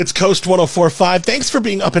It's Coast 104.5. Thanks for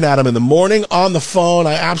being up and at 'em in the morning on the phone.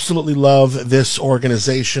 I absolutely love this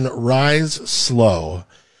organization, Rise Slow.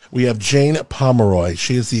 We have Jane Pomeroy.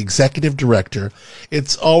 She is the executive director.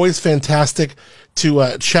 It's always fantastic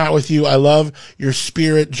to chat with you. I love your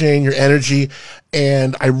spirit, Jane, your energy,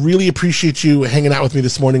 and I really appreciate you hanging out with me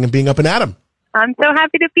this morning and being up and at 'em. I'm so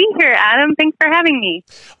happy to be here, Adam. Thanks for having me.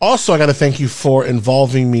 Also, I got to thank you for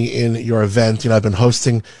involving me in your event. I've been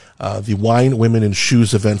hosting the Wine, Women, and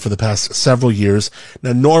Shoes event for the past several years.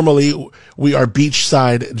 Now, normally we are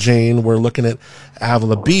beachside, Jane. We're looking at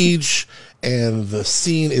Avila Beach, and the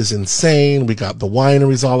scene is insane. We got the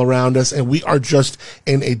wineries all around us, and we are just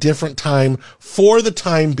in a different time for the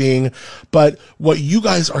time being. But what you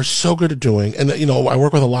guys are so good at doing, and I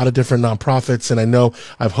work with a lot of different nonprofits, and I know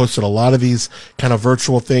I've hosted a lot of these kind of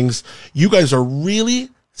virtual things. You guys are really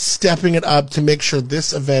stepping it up to make sure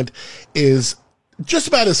this event is just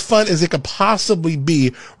about as fun as it could possibly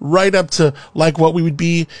be, right up to like what we would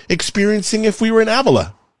be experiencing if we were in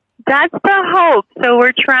Avila. That's the hope. So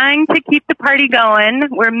we're trying to keep the party going.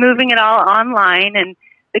 We're moving it all online. And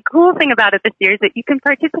the cool thing about it this year is that you can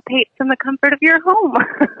participate from the comfort of your home.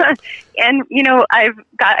 And,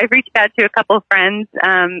 I've reached out to a couple of friends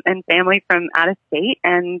and family from out of state,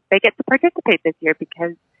 and they get to participate this year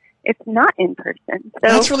because it's not in person. So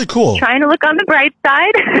that's really cool. Trying to look on the bright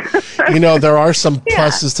side. There are some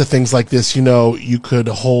pluses to things like this. You could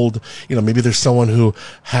hold, maybe there's someone who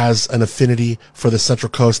has an affinity for the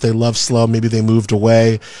Central Coast. They love slow. Maybe they moved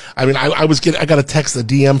away. I mean, I got a text, a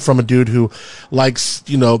DM from a dude who likes,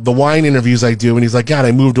 the wine interviews I do. And he's like, God,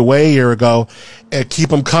 I moved away a year ago. Keep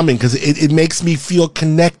them coming because it makes me feel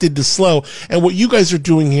connected to slow. And what you guys are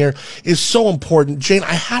doing here is so important. Jane,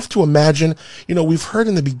 I have to imagine, we've heard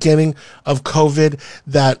in the beginning of COVID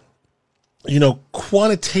that,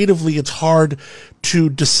 quantitatively it's hard to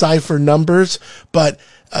decipher numbers, but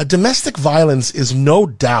domestic violence is no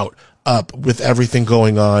doubt up with everything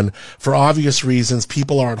going on for obvious reasons.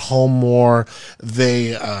 People are at home more.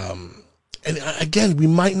 And again, we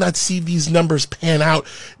might not see these numbers pan out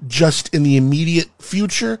just in the immediate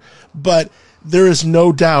future, but there is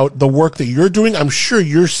no doubt the work that you're doing, I'm sure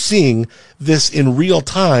you're seeing this in real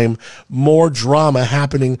time, more drama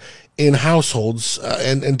happening in households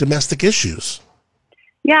and domestic issues.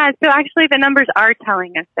 Yeah, so actually the numbers are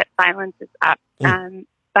telling us that violence is up.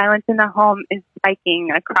 Violence in the home is spiking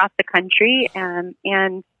across the country, and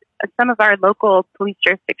some of our local police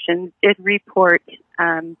jurisdictions did report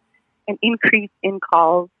an increase in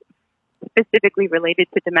calls specifically related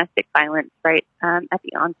to domestic violence right at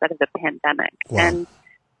the onset of the pandemic. Wow.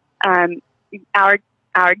 And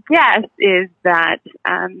our guess is that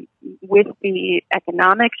with the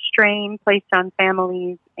economic strain placed on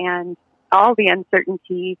families and all the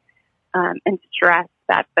uncertainty and stress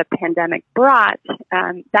that the pandemic brought,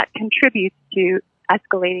 that contributes to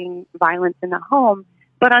escalating violence in the home.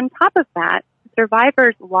 But on top of that,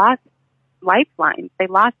 survivors lost lifelines. They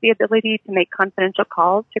lost the ability to make confidential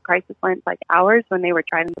calls to crisis lines like ours when they were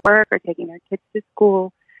driving to work or taking their kids to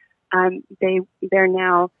school. They're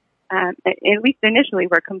now, at least initially,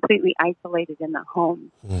 were completely isolated in the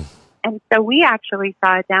home. And so we actually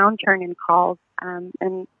saw a downturn in calls.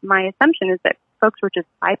 And my assumption is that folks were just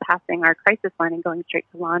bypassing our crisis line and going straight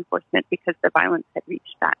to law enforcement because the violence had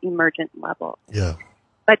reached that emergent level. Yeah.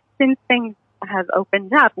 But since things have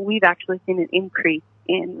opened up, we've actually seen an increase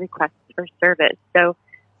in requests for service. So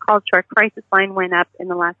calls to our crisis line went up in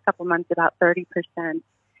the last couple months about 30%,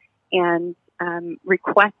 and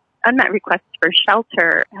unmet requests for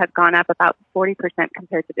shelter have gone up about 40%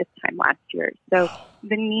 compared to this time last year. So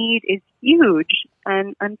the need is huge,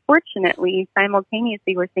 and unfortunately,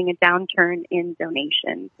 simultaneously, we're seeing a downturn in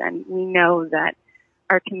donations, and we know that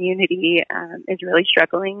our community is really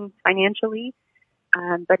struggling financially.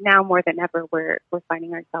 But now more than ever, we're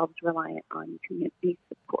finding ourselves reliant on community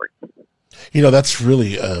support. That's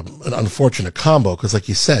really an unfortunate combo because, like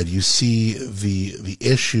you said, you see the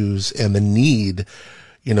issues and the need,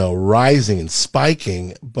 rising and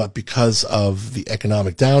spiking, but because of the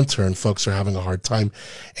economic downturn, folks are having a hard time,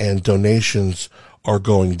 and donations are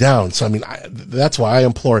going down. So, that's why I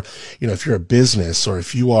implore, if you're a business or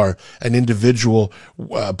if you are an individual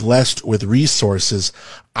blessed with resources,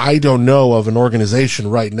 I don't know of an organization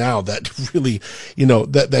right now that really,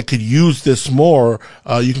 that could use this more.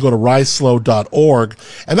 You can go to riseslow.org,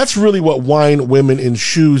 and that's really what Wine, Women, and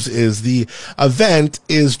Shoes is. The event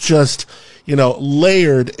is just,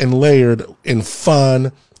 layered in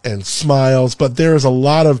fun and smiles, but there is a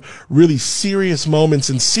lot of really serious moments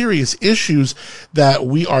and serious issues that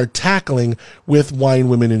we are tackling with Wine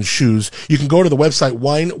Women in Shoes. You can go to the website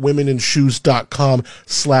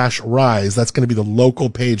winewomenInShoes.com/rise. That's going to be the local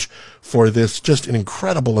page for this. Just an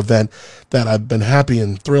incredible event that I've been happy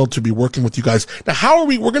and thrilled to be working with you guys. Now,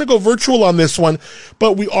 we're going to go virtual on this one,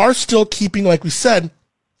 but we are still keeping, like we said,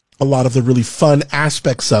 a lot of the really fun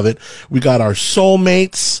aspects of it. We got our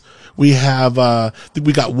soulmates. We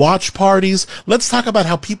got watch parties. Let's talk about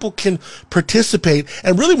how people can participate.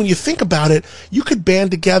 And really, when you think about it, you could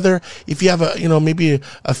band together if you have maybe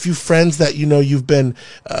a few friends that, you've been,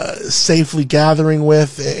 safely gathering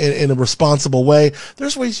with in a responsible way.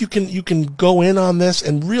 There's ways you can go in on this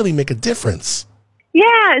and really make a difference.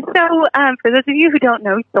 Yeah, so for those of you who don't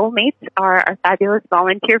know, Soulmates are our fabulous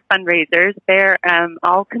volunteer fundraisers. They're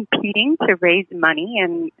all competing to raise money,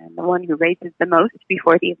 and the one who raises the most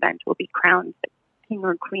before the event will be crowned the King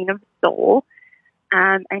or Queen of Soul.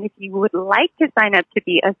 And if you would like to sign up to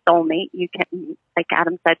be a Soulmate, you can, like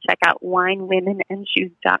Adam said, check out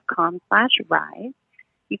winewomenInShoes.com/rise.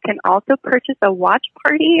 You can also purchase a watch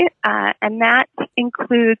party, and that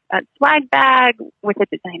includes a swag bag with a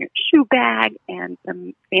designer shoe bag and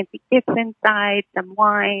some fancy gifts inside, some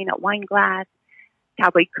wine, a wine glass,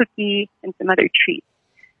 cowboy cookie, and some other treats.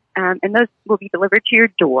 And those will be delivered to your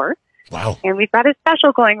door. Wow. And we've got a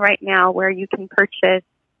special going right now where you can purchase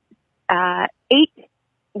 8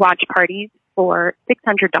 watch parties for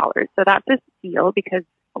 $600. So that's a steal because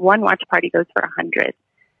one watch party goes for $100.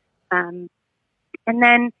 And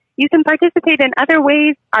then you can participate in other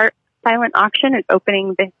ways. Our silent auction is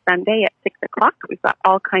opening this Sunday at 6 o'clock. We've got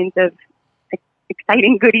all kinds of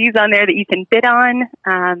exciting goodies on there that you can bid on.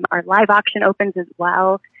 Our live auction opens as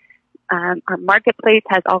well. Our marketplace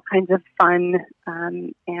has all kinds of fun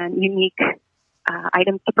and unique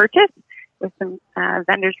items to purchase with some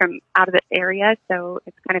vendors from out of the area. So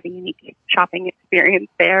it's kind of a unique shopping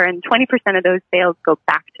experience there. And 20% of those sales go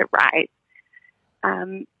back to Rise.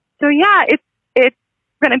 So yeah, it's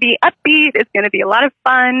going to be upbeat. It's going to be a lot of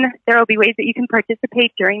fun. There will be ways that you can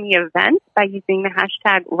participate during the event by using the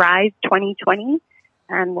hashtag Rise2020,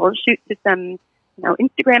 and we'll shoot to some,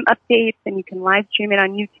 Instagram updates, and you can live stream it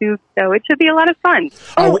on YouTube. So it should be a lot of fun.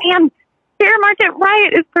 Oh, and Fair Market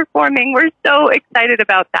Riot is performing. We're so excited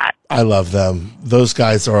about that. I love them. Those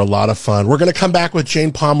guys are a lot of fun. We're going to come back with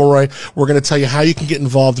Jane Pomeroy. We're going to tell you how you can get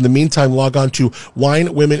involved. In the meantime, log on to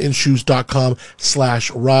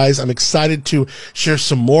winewomenInShoes.com/rise. I'm excited to share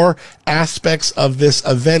some more aspects of this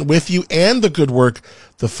event with you and the good work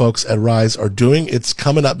the folks at Rise are doing. It's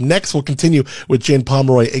coming up next. We'll continue with Jane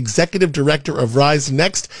Pomeroy, Executive Director of Rise.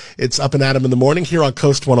 Next, it's Up and Adam in the Morning here on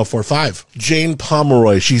Coast 104.5. Jane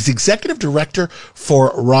Pomeroy, she's Executive Director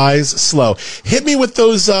for Rise Slow. Hit me with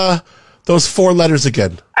those 4 letters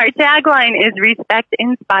again. Our tagline is respect,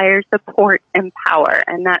 inspire, support, empower.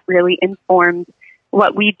 And that really informs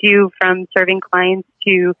what we do, from serving clients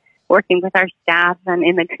to working with our staff and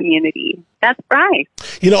in the community. That's right.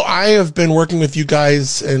 I have been working with you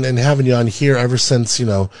guys and having you on here ever since,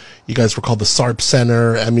 you guys were called the SARP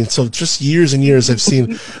Center. I mean, so just years and years I've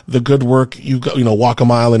seen the good work. You walk a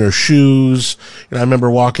mile in her shoes. I remember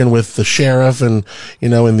walking with the sheriff and,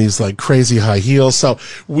 in these like crazy high heels. So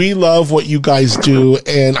we love what you guys do.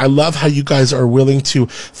 And I love how you guys are willing to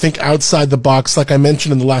think outside the box. Like I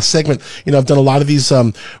mentioned in the last segment, I've done a lot of these,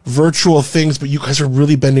 virtual things, but you guys are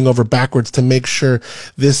really bending over backwards to make sure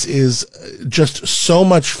this is just so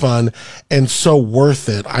much fun and so worth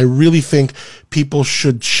it. I really think people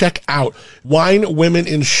should check out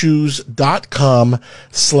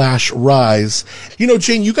winewomenInShoes.com/rise.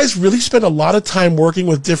 Jane, you guys really spend a lot of time working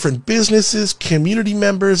with different businesses, community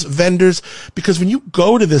members, vendors, because when you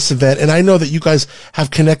go to this event, and I know that you guys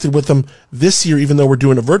have connected with them this year, even though we're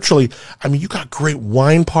doing it virtually, I mean, you got great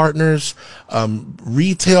wine partners,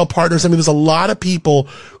 retail partners. I mean, there's a lot of people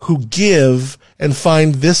who give and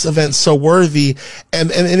find this event so worthy, and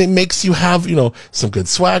it makes you have, some good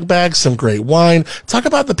swag bags, some great wine. Talk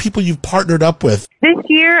about the people you've partnered up with. This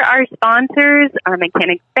year, our sponsors are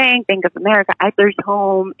Mechanics Bank, Bank of America, Eidler's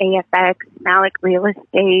Home, AFX, Malik Real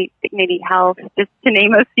Estate, Dignity Health, just to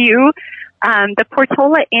name a few. The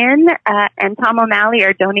Portola Inn and Tom O'Malley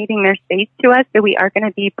are donating their space to us, so we are going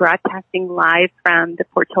to be broadcasting live from the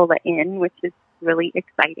Portola Inn, which is really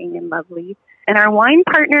exciting and lovely. And our wine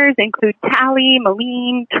partners include Tally,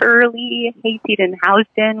 Moline, Turley, Hayseed and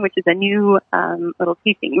Housden, which is a new little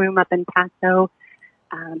tasting room up in Paso,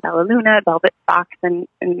 Bella Luna, Velvet Fox, and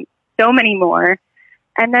so many more.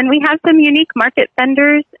 And then we have some unique market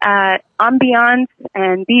vendors. Ambiance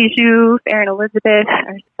and Bijou, Fair and Elizabeth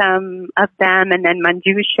are some of them. And then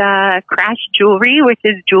Manjusha, Crash Jewelry, which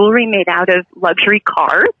is jewelry made out of luxury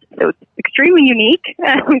cars. So it's extremely unique.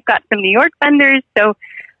 We've got some New York vendors. So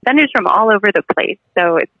vendors from all over the place.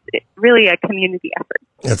 So it's really a community effort.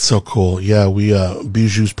 That's so cool. Yeah, we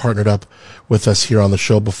Bijou's partnered up with us here on the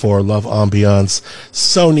show before. Love Ambiance.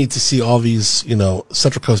 So neat to see all these,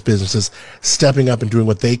 Central Coast businesses stepping up and doing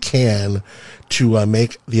what they can to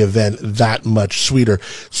make the event that much sweeter.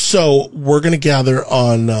 So we're going to gather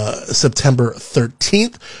on September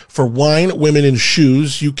 13th for Wine, Women, and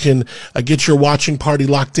Shoes. You can get your watching party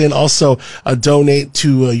locked in. Also, donate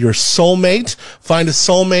to your soulmate. Find a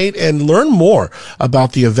soulmate and learn more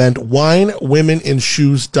about the event.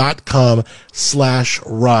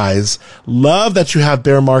 winewomenandshoes.com/rise. Love that you have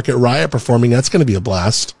Bear Market Riot performing. That's going to be a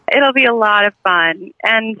blast. It'll be a lot of fun.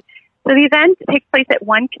 And so the event takes place at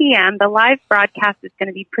 1 p.m. The live broadcast is going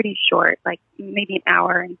to be pretty short, like maybe an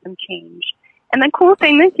hour and some change. And the cool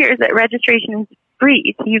thing this year is that registration is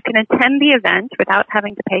free. So you can attend the event without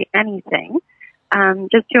having to pay anything,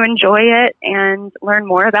 just to enjoy it and learn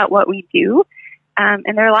more about what we do.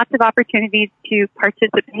 And there are lots of opportunities to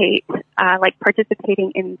participate, like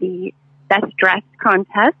participating in the Best Dressed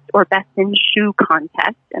contest or Best in Shoe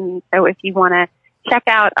contest. And so if you want to check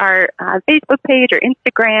out our Facebook page or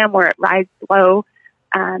Instagram, we're at Rise Slow.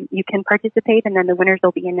 You can participate, and then the winners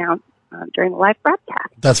will be announced during the live broadcast.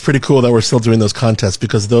 That's pretty cool that we're still doing those contests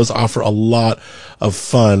because those offer a lot of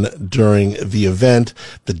fun during the event.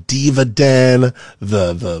 The Diva Den,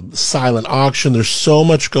 the silent auction. There's so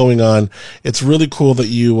much going on. It's really cool that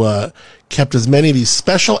you kept as many of these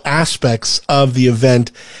special aspects of the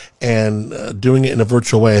event and doing it in a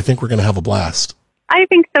virtual way. I think we're going to have a blast. I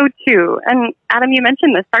think so, too. And, Adam, you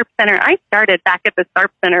mentioned the SARP Center. I started back at the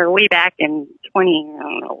SARP Center way back in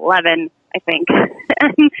 2011, I think.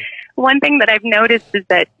 And one thing that I've noticed is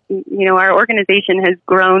that, our organization has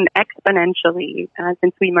grown exponentially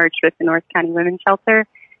since we merged with the North County Women's Shelter.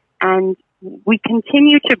 And we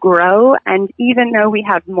continue to grow. And even though we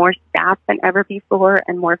have more staff than ever before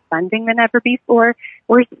and more funding than ever before,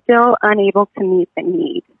 we're still unable to meet the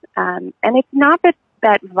needs. And it's not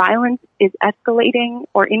that violence is escalating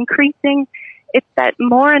or increasing. It's that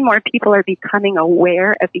more and more people are becoming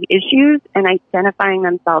aware of the issues and identifying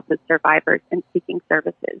themselves as survivors and seeking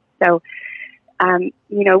services. So, I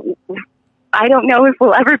don't know if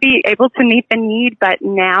we'll ever be able to meet the need, but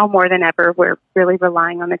now more than ever, we're really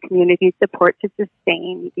relying on the community support to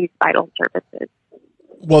sustain these vital services.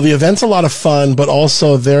 Well, the event's a lot of fun, but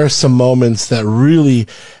also there are some moments that really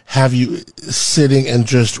have you sitting and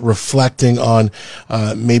just reflecting on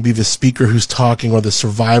maybe the speaker who's talking or the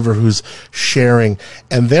survivor who's sharing.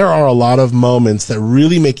 And there are a lot of moments that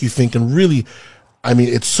really make you think and really,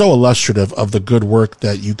 it's so illustrative of the good work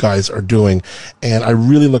that you guys are doing. And I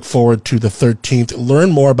really look forward to the 13th.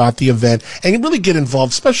 Learn more about the event and really get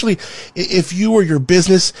involved, especially if you or your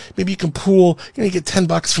business, maybe you can pool, you get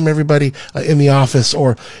 $10 from everybody in the office,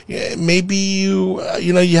 or maybe you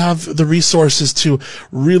have the resources to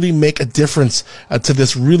really make a difference to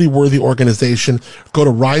this really worthy organization. Go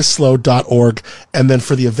to riseslow.org. And then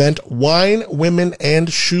for the event,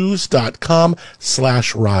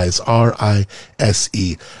 winewomenandshoes.com/rise, RISE.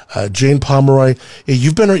 Jane Pomeroy,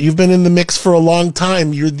 you've been in the mix for a long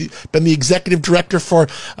time. Been the executive director for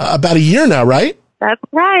about a year now, right? That's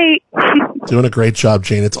right. Doing a great job,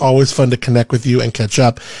 Jane. It's always fun to connect with you and catch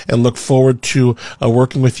up, and look forward to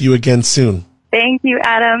working with you again soon. Thank you,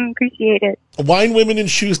 Adam. Appreciate it.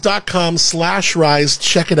 winewomenandshoes.com/rise.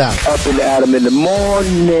 Check it out. Up and Adam in the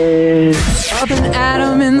morning. Up and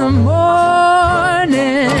Adam in the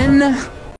morning.